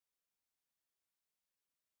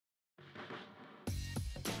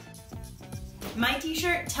My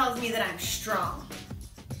t-shirt tells me that I'm strong.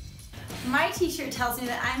 My t-shirt tells me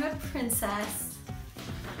that I'm a princess.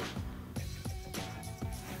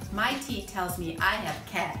 My tee tells me I have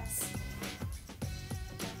cats.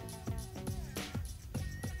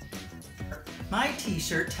 My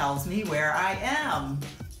t-shirt tells me where I am.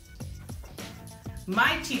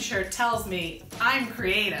 My t-shirt tells me I'm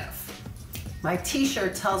creative. My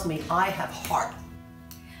t-shirt tells me I have heart.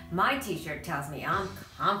 My t-shirt tells me I'm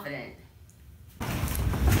confident.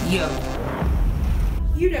 Yo,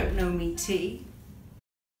 you don't know me, T.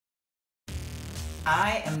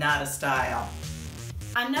 I am not a style.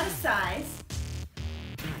 I'm not a size.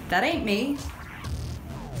 That ain't me.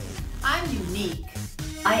 I'm unique.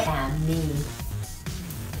 I am me.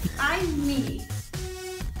 I'm me.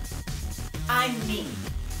 I'm me.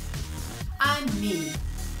 I'm me.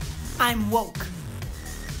 I'm woke.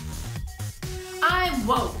 I'm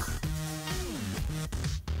woke.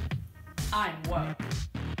 I'm woke.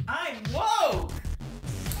 I'm woke.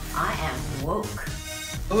 I am woke.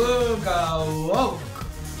 Ooga woke.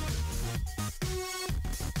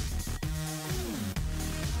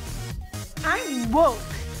 I'm woke.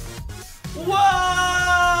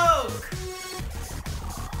 Woke!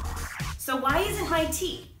 So why isn't my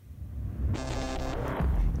tea?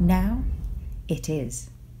 Now it is.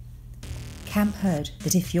 Camp heard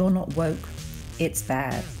that if you're not woke, it's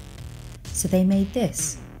bad. So they made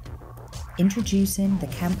this. Introducing the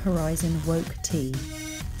Camp Horizon Woke Tee.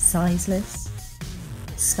 Sizeless,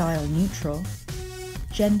 style neutral,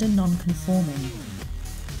 gender non-conforming.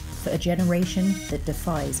 For a generation that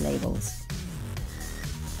defies labels.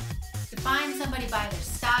 Define somebody by their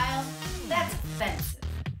style, that's offensive.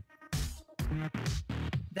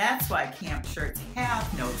 That's why camp shirts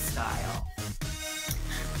have no style.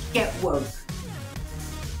 Get woke.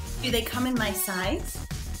 Do they come in my size?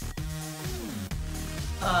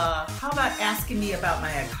 How about asking me about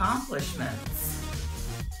my accomplishments?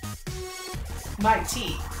 My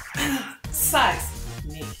tee. Size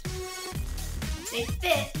me. They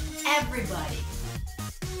fit everybody.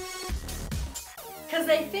 Because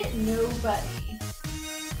they fit nobody.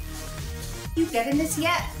 You getting this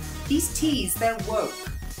yet? These tees, they're woke.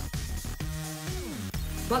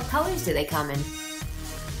 What colors do they come in?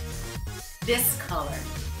 This color.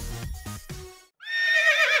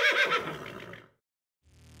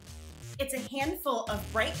 It's a handful of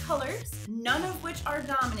bright colors, none of which are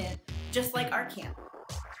dominant, just like our camp.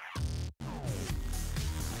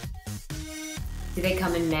 Do they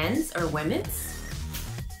come in men's or women's?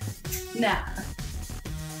 Nah.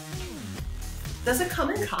 Does it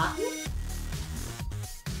come in cotton?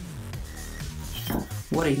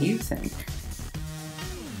 What do you think?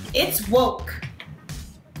 It's woke.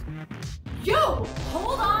 Yo,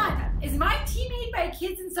 hold on! Is my tea made by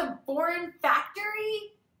kids in some foreign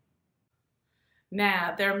factory?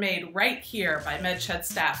 Nah, they're made right here by MedShed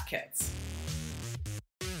staff kids.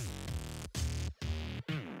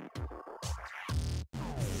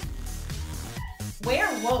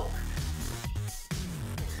 We're woke.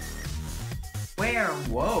 We're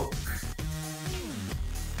woke.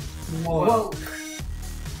 Woke.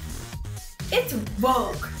 It's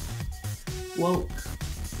woke. Woke.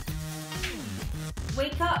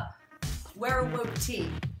 Wake up. Wear a woke tee.